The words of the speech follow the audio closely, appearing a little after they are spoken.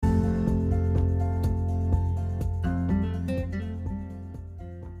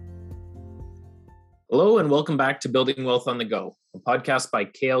Hello, and welcome back to Building Wealth on the Go, a podcast by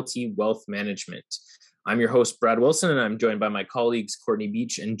KLT Wealth Management. I'm your host, Brad Wilson, and I'm joined by my colleagues, Courtney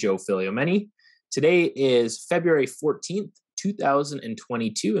Beach and Joe Filiomeni. Today is February 14th,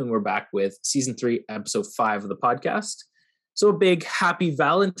 2022, and we're back with Season 3, Episode 5 of the podcast. So a big happy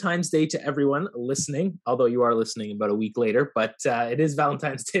Valentine's Day to everyone listening, although you are listening about a week later, but it is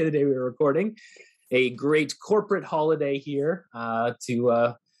Valentine's Day, the day we're recording. A great corporate holiday here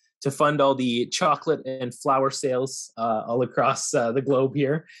to fund all the chocolate and flower sales all across the globe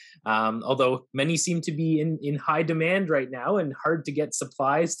here. Although many seem to be in high demand right now and hard to get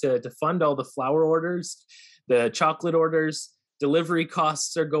supplies to fund all the flower orders, the chocolate orders, delivery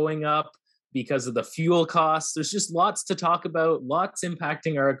costs are going up because of the fuel costs. There's just lots to talk about, lots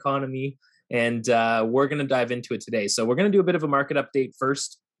impacting our economy, and we're going to dive into it today. So we're going to do a bit of a market update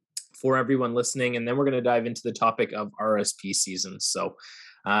first for everyone listening, and then we're going to dive into the topic of RSP season. So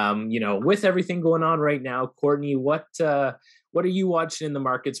with everything going on right now, Courtney, what are you watching in the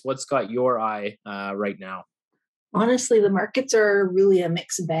markets? What's got your eye right now? Honestly, the markets are really a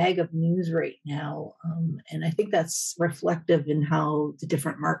mixed bag of news right now. And I think that's reflective in how the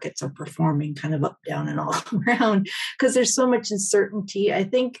different markets are performing, kind of up, down, and all around, because there's so much uncertainty. I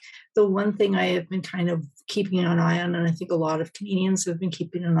think the one thing I have been kind of keeping an eye on, and I think a lot of Canadians have been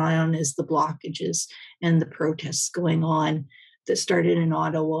keeping an eye on, is the blockages and the protests going on that started in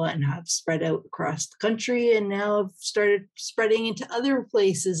Ottawa and have spread out across the country and now have started spreading into other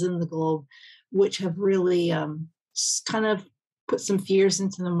places in the globe, which have really kind of put some fears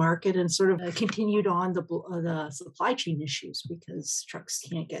into the market and sort of continued on the supply chain issues because trucks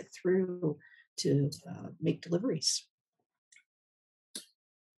can't get through to make deliveries.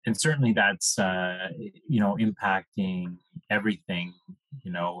 And certainly that's, impacting everything,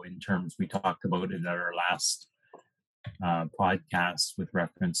 in terms we talked about in our last podcast with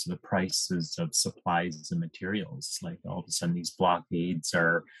reference to the prices of supplies and materials. Like all of a sudden these blockades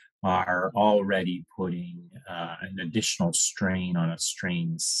are already putting an additional strain on a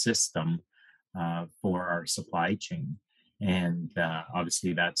strained system for our supply chain. And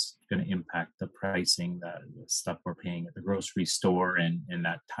obviously that's going to impact the pricing, the stuff we're paying at the grocery store, and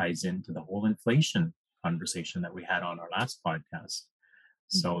that ties into the whole inflation conversation that we had on our last podcast.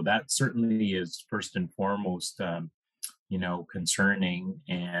 So that certainly is first and foremost concerning,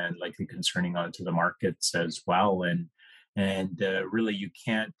 and likely concerning onto the markets as well. And really, you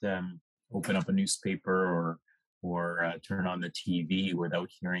can't open up a newspaper or turn on the TV without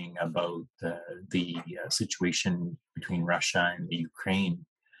hearing about the situation between Russia and the Ukraine.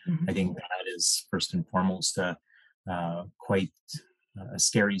 Mm-hmm. I think that is first and foremost quite a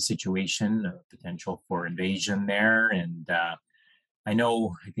scary situation, potential for invasion there. And I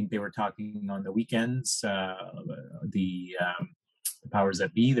think they were talking on the weekends, the powers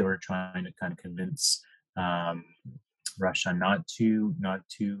that be, they were trying to kind of convince Russia not to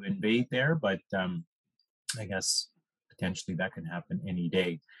invade there, but I guess potentially that can happen any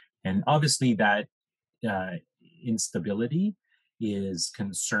day. And obviously that instability is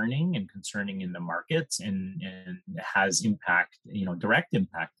concerning in the markets and has impact, direct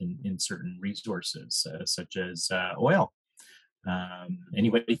impact in certain resources, such as oil.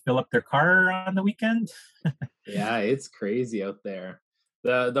 Anybody fill up their car on the weekend? Yeah, it's crazy out there.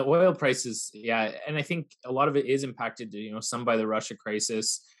 The oil prices, yeah, and I think a lot of it is impacted, some by the Russia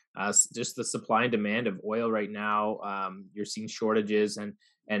crisis. Just the supply and demand of oil right now. You're seeing shortages, and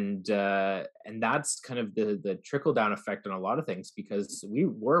that's kind of the trickle down effect on a lot of things, because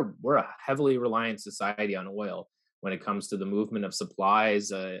we're a heavily reliant society on oil when it comes to the movement of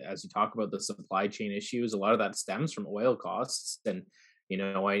supplies. As you talk about the supply chain issues, a lot of that stems from oil costs. And,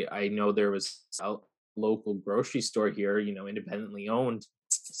 I know there was a local grocery store here, independently owned,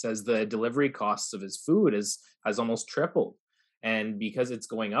 says the delivery costs of his food has almost tripled. And because it's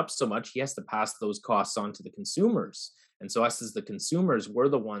going up so much, he has to pass those costs on to the consumers. And so us as the consumers, we're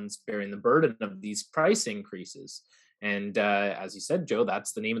the ones bearing the burden of these price increases. And as you said, Joe,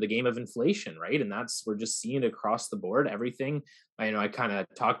 that's the name of the game of inflation, right? And we're just seeing it across the board. Everything. I kind of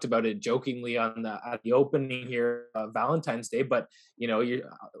talked about it jokingly at the opening here, Valentine's Day, but it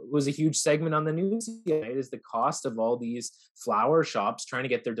was a huge segment on the news. Right? Is the cost of all these flower shops trying to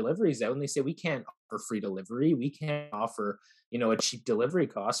get their deliveries out, and they say we can't offer free delivery, we can't offer a cheap delivery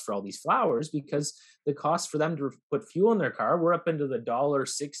cost for all these flowers, because the cost for them to put fuel in their car, we're up into the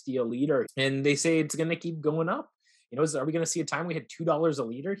 $1.60 a liter, and they say it's going to keep going up. Are we going to see a time we had $2 a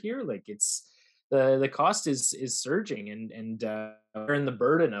liter here? Like it's the cost is surging, and we're in the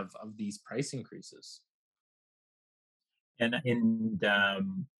burden of these price increases. And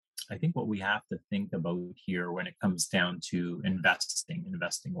I think what we have to think about here when it comes down to investing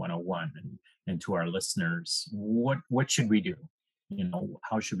 101, to our listeners, what should we do?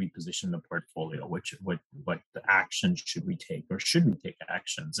 How should we position the portfolio? What the actions should we take, or should we take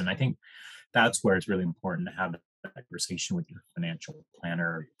actions? And I think that's where it's really important to have a conversation with your financial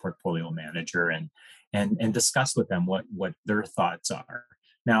planner, portfolio manager, and discuss with them what their thoughts are.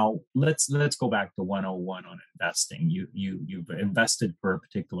 Now let's go back to 101 on investing. You've invested for a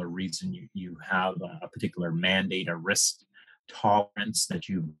particular reason. You have a particular mandate, a risk tolerance that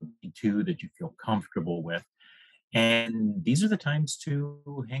you feel comfortable with. And these are the times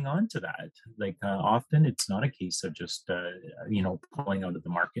to hang on to that. Like often it's not a case of just pulling out of the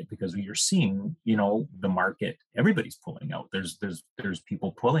market, because you're seeing the market, everybody's pulling out. There's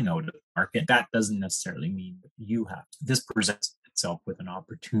people pulling out of the market. That doesn't necessarily mean that you have to. This presents itself with an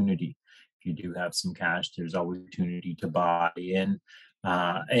opportunity. If you do have some cash, there's always opportunity to buy in.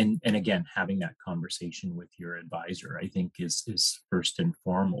 And again, having that conversation with your advisor, I think is first and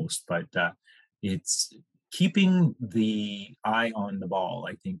foremost. But it's keeping the eye on the ball,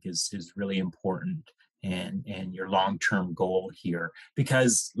 I think, is really important, and your long-term goal here,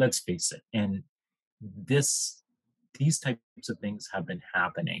 because let's face it, and these types of things have been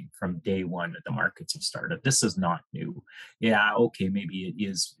happening from day one that the markets have started. This is not new. Yeah, okay, maybe it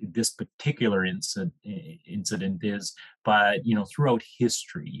is, this particular incident is, but throughout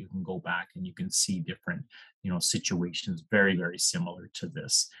history, you can go back and you can see different situations very, very similar to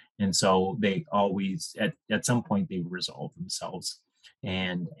this. And so they always, at some point, they resolve themselves,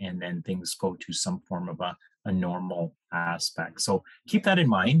 and then things go to some form of a normal aspect. So keep that in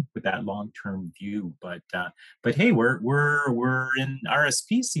mind with that long-term view. But hey, we're in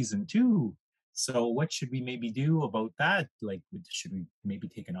RSP season too. So what should we maybe do about that? Like, should we maybe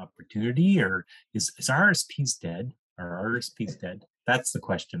take an opportunity, or is RSPs dead? Are RSPs dead? That's the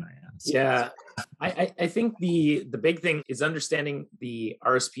question I ask. Yeah, I think the big thing is understanding the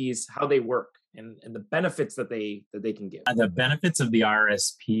RSPs, how they work, and the benefits that they can give. The benefits of the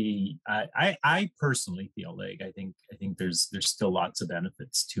RSP, I personally feel like I think there's still lots of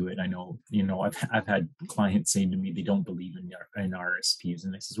benefits to it. I know, I've had clients saying to me they don't believe in RSPs,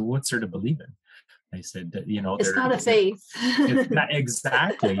 and I said, well, what's there to believe in? I said that it's not a faith. It's not,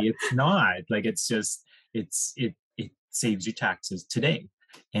 exactly. It's not like, it's just it saves you taxes today,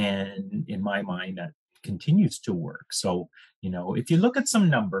 and in my mind that continues to work. So if you look at some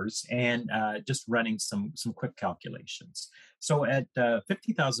numbers and just running some quick calculations, so at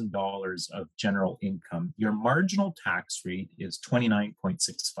 $50,000 of general income, your marginal tax rate is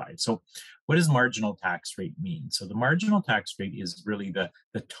 29.65. So what does marginal tax rate mean? So the marginal tax rate is really the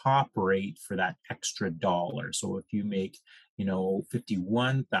top rate for that extra dollar. So if you make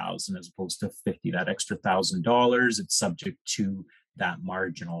 51,000 as opposed to 50, that extra $1,000, it's subject to that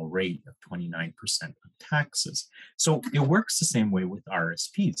marginal rate of 29% of taxes. So it works the same way with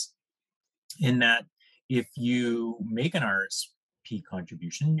RSPs, in that if you make an RSP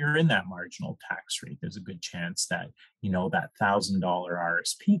contribution, you're in that marginal tax rate. There's a good chance that, that $1,000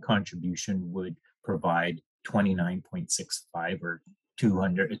 RSP contribution would provide 29.65 or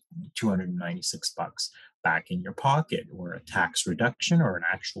 296 bucks back in your pocket, or a tax reduction or an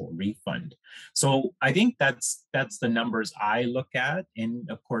actual refund. So I think that's the numbers I look at. And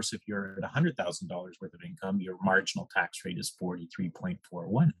of course, if you're at $100,000 worth of income, your marginal tax rate is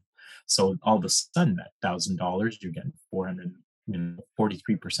 43.41. So all of a sudden, that $1,000, you're getting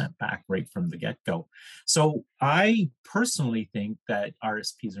 43% back right from the get-go. So I personally think that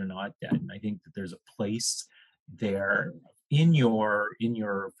RSPs are not dead, and I think that there's a place there in your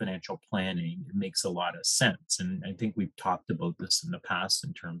financial planning. It makes a lot of sense, and I think we've talked about this in the past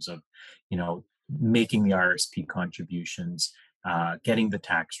in terms of making the RSP contributions, getting the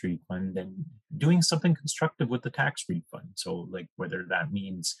tax refund, and doing something constructive with the tax refund. So like whether that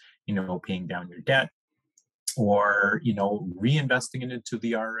means paying down your debt, or reinvesting it into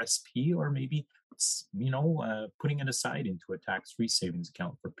the RSP, or maybe putting it aside into a tax-free savings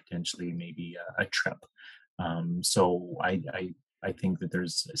account for potentially maybe a trip. So I think that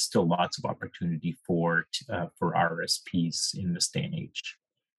there's still lots of opportunity for RSPs in this day and age.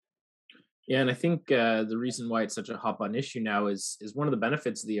 Yeah, and I think the reason why it's such a hot button issue now is one of the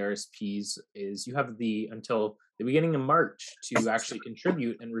benefits of the RSPs is you have until the beginning of March to actually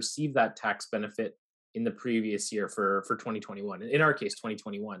contribute and receive that tax benefit in the previous year for 2021. In our case,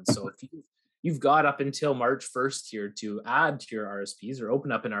 2021. So if you've got up until March 1st here to add to your RSPs or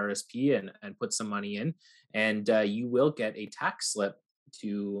open up an RSP and put some money in, and you will get a tax slip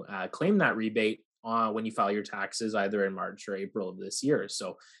to claim that rebate when you file your taxes either in March or April of this year.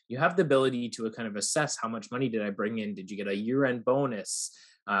 So you have the ability to kind of assess how much money did I bring in? Did you get a year-end bonus?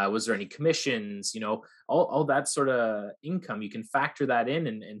 Was there any commissions? All that sort of income, you can factor that in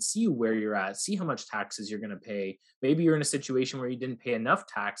and see where you're at, see how much taxes you're going to pay. Maybe you're in a situation where you didn't pay enough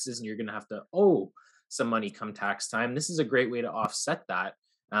taxes and you're going to have to owe some money come tax time. This is a great way to offset that.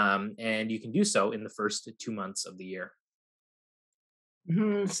 And you can do so in the first 2 months of the year.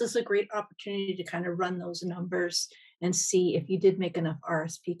 This is a great opportunity to kind of run those numbers and see if you did make enough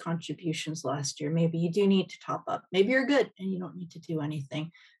RSP contributions last year. Maybe you do need to top up. Maybe you're good and you don't need to do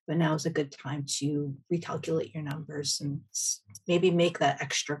anything. But now is a good time to recalculate your numbers and maybe make that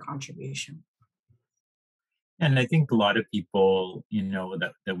extra contribution. And I think a lot of people,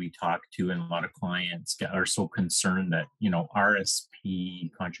 that we talk to, and a lot of clients are so concerned that, RSP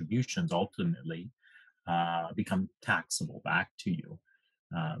contributions ultimately become taxable back to you.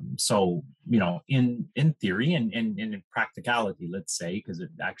 So, in theory and in practicality, let's say, because it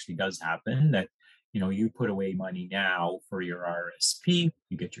actually does happen that, you put away money now for your RSP,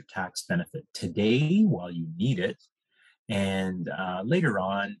 you get your tax benefit today while you need it. And later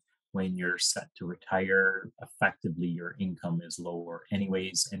on, when you're set to retire, effectively your income is lower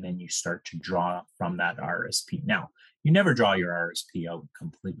anyways, and then you start to draw from that RSP. Now, you never draw your RSP out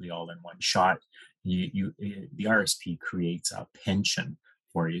completely all in one shot. The RSP creates a pension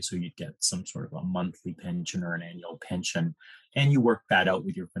for you, so you get some sort of a monthly pension or an annual pension, and you work that out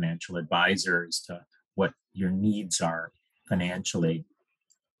with your financial advisor as to what your needs are financially.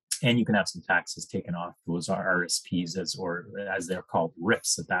 And you can have some taxes taken off those RSPs, as they're called,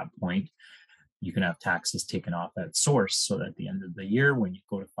 RIFs at that point. You can have taxes taken off at source, so that at the end of the year, when you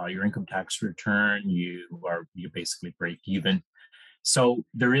go to file your income tax return, you basically break even. So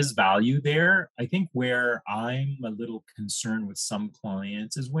there is value there. I think where I'm a little concerned with some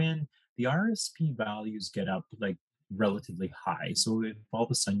clients is when the RSP values get up like relatively high. So if all of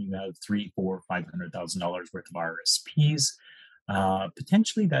a sudden you have $300,000, $400,000, $500,000 worth of RSPs,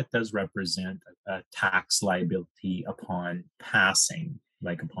 potentially that does represent a tax liability upon passing,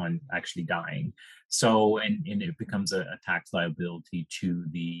 like upon actually dying. So, and it becomes a tax liability to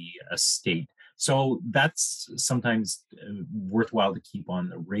the estate. So that's sometimes worthwhile to keep on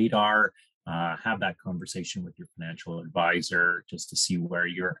the radar. Have that conversation with your financial advisor just to see where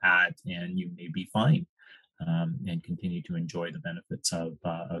you're at, and you may be fine, and continue to enjoy the benefits of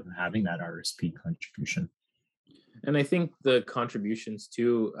having that RSP contribution. And I think the contributions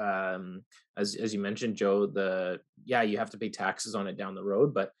too, as you mentioned, Joe, you have to pay taxes on it down the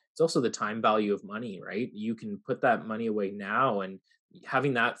road, but it's also the time value of money, right? You can put that money away now, and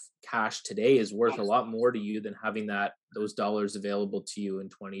having that cash today is worth a lot more to you than having those dollars available to you in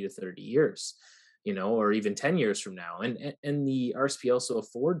 20 to 30 years, or even 10 years from now. And the RSP also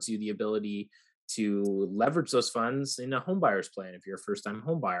affords you the ability to leverage those funds in a home buyer's plan if you're a first-time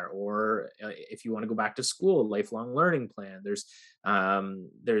home buyer, or if you want to go back to school, lifelong learning plan. There's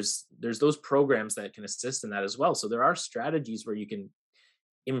those programs that can assist in that as well. So there are strategies where you can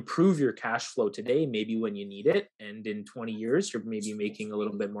improve your cash flow today, maybe when you need it, and in 20 years you're maybe making a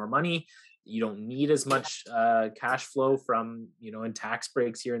little bit more money. You don't need as much cash flow from, in tax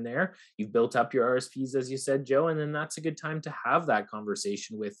breaks here and there. You've built up your RSPs, as you said, Joe, and then that's a good time to have that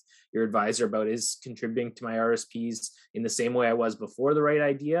conversation with your advisor about, is contributing to my RSPs in the same way I was before the right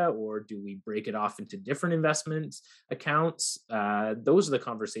idea, or do we break it off into different investment accounts? Those are the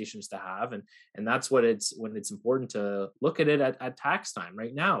conversations to have, and that's when it's important to look at it at tax time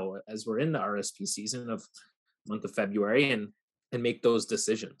right now, as we're in the RSP season of month of February, and make those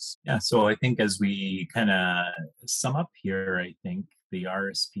decisions. Yeah. So I think as we kind of sum up here, I think the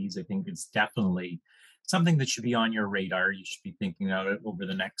RSPs, I think it's definitely something that should be on your radar. You should be thinking about it over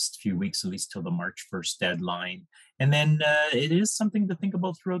the next few weeks, at least till the March 1st deadline. And then it is something to think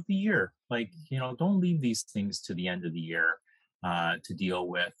about throughout the year. Like, don't leave these things to the end of the year to deal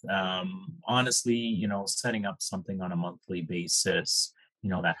with. Honestly, setting up something on a monthly basis,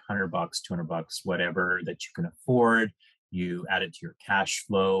 that $100, $200, whatever that you can afford, you add it to your cash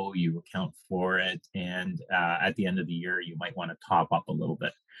flow, you account for it, and at the end of the year, you might want to top up a little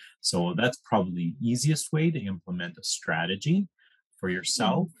bit. So that's probably the easiest way to implement a strategy for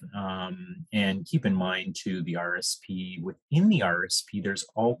yourself. And keep in mind too, the RSP, within the RSP, there's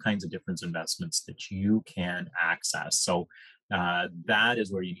all kinds of different investments that you can access. So that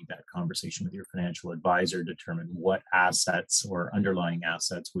is where you need that conversation with your financial advisor, determine what assets or underlying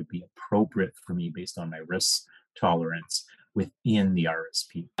assets would be appropriate for me based on my risk tolerance within the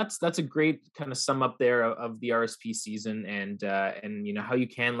RSP. That's a great kind of sum up there of the RSP season, and how you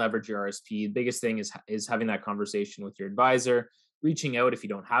can leverage your RSP. The biggest thing is having that conversation with your advisor, reaching out if you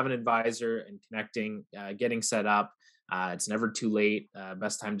don't have an advisor, and connecting, getting set up. It's never too late.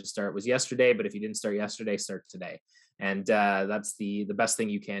 Best time to start was yesterday, but if you didn't start yesterday, start today. and that's the best thing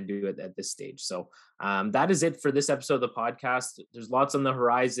you can do at this stage. So that is it for this episode of the podcast. There's lots on the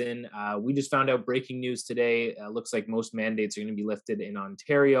horizon. We just found out breaking news today. Looks like most mandates are going to be lifted in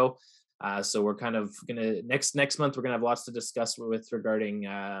Ontario. So we're kind of gonna next month we're gonna have lots to discuss with regarding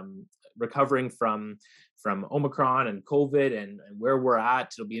recovering from Omicron and COVID and where we're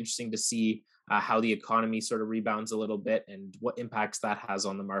at. It'll be interesting to see how the economy sort of rebounds a little bit and what impacts that has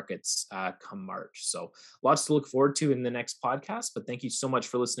on the markets come March. So lots to look forward to in the next podcast. But thank you so much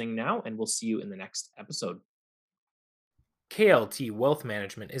for listening now, and we'll see you in the next episode. KLT Wealth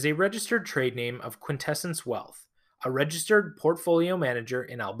Management is a registered trade name of Quintessence Wealth, a registered portfolio manager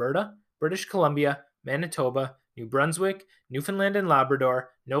in Alberta, British Columbia, Manitoba, New Brunswick, Newfoundland and Labrador,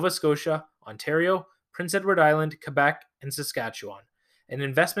 Nova Scotia, Ontario, Prince Edward Island, Quebec, and Saskatchewan, an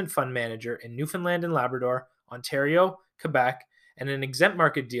investment fund manager in Newfoundland and Labrador, Ontario, Quebec, and an exempt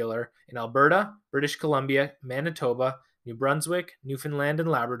market dealer in Alberta, British Columbia, Manitoba, New Brunswick, Newfoundland and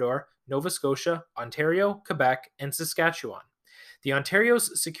Labrador, Nova Scotia, Ontario, Quebec, and Saskatchewan. The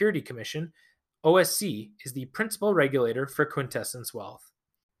Ontario's Security Commission, OSC, is the principal regulator for Quintessence Wealth.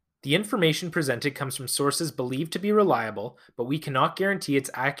 The information presented comes from sources believed to be reliable, but we cannot guarantee its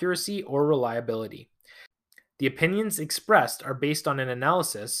accuracy or reliability. The opinions expressed are based on an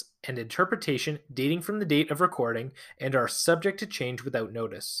analysis and interpretation dating from the date of recording and are subject to change without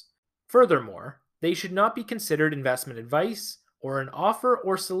notice. Furthermore, they should not be considered investment advice or an offer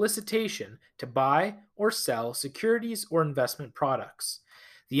or solicitation to buy or sell securities or investment products.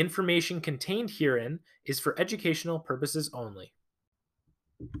 The information contained herein is for educational purposes only.